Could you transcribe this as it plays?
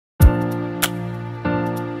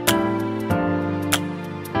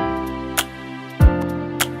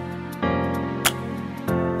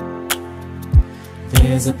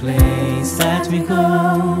There's a place that we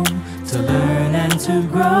go to learn and to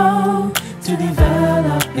grow, to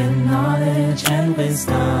develop in knowledge and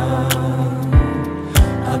wisdom.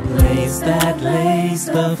 A place that lays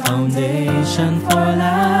the foundation for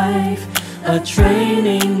life, a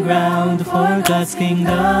training ground for God's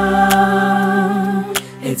kingdom.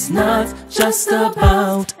 It's not just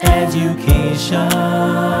about education,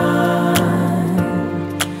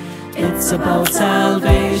 it's about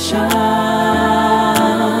salvation,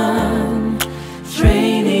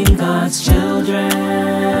 training God's children,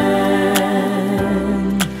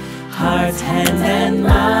 heart, hand, and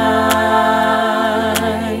mind.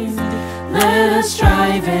 Let us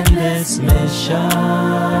strive in this mission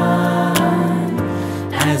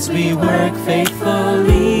as we work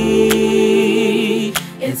faithfully.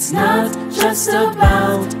 It's not just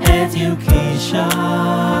about education,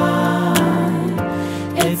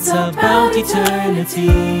 it's about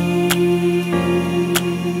eternity.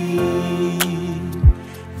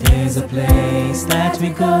 There's a place that we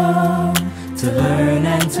go to learn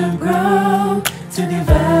and to grow, to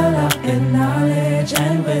develop in knowledge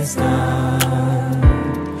and wisdom.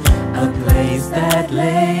 A place that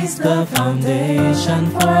lays the foundation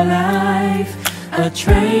for life, a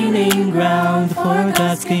training ground for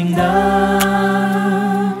God's kingdom.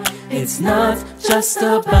 It's not just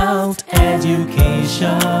about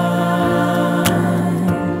education,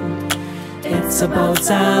 it's about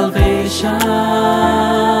salvation,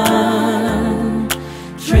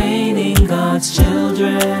 training God's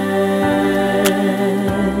children,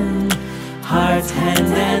 heart,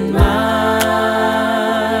 hand, and mind.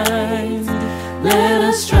 Let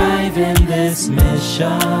us strive in this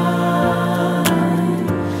mission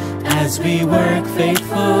as we work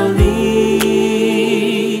faithfully.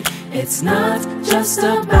 It's not just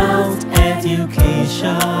about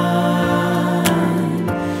education,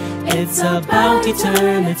 it's about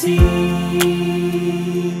eternity.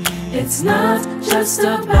 It's not just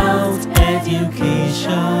about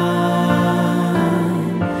education,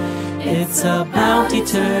 it's about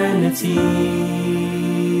eternity.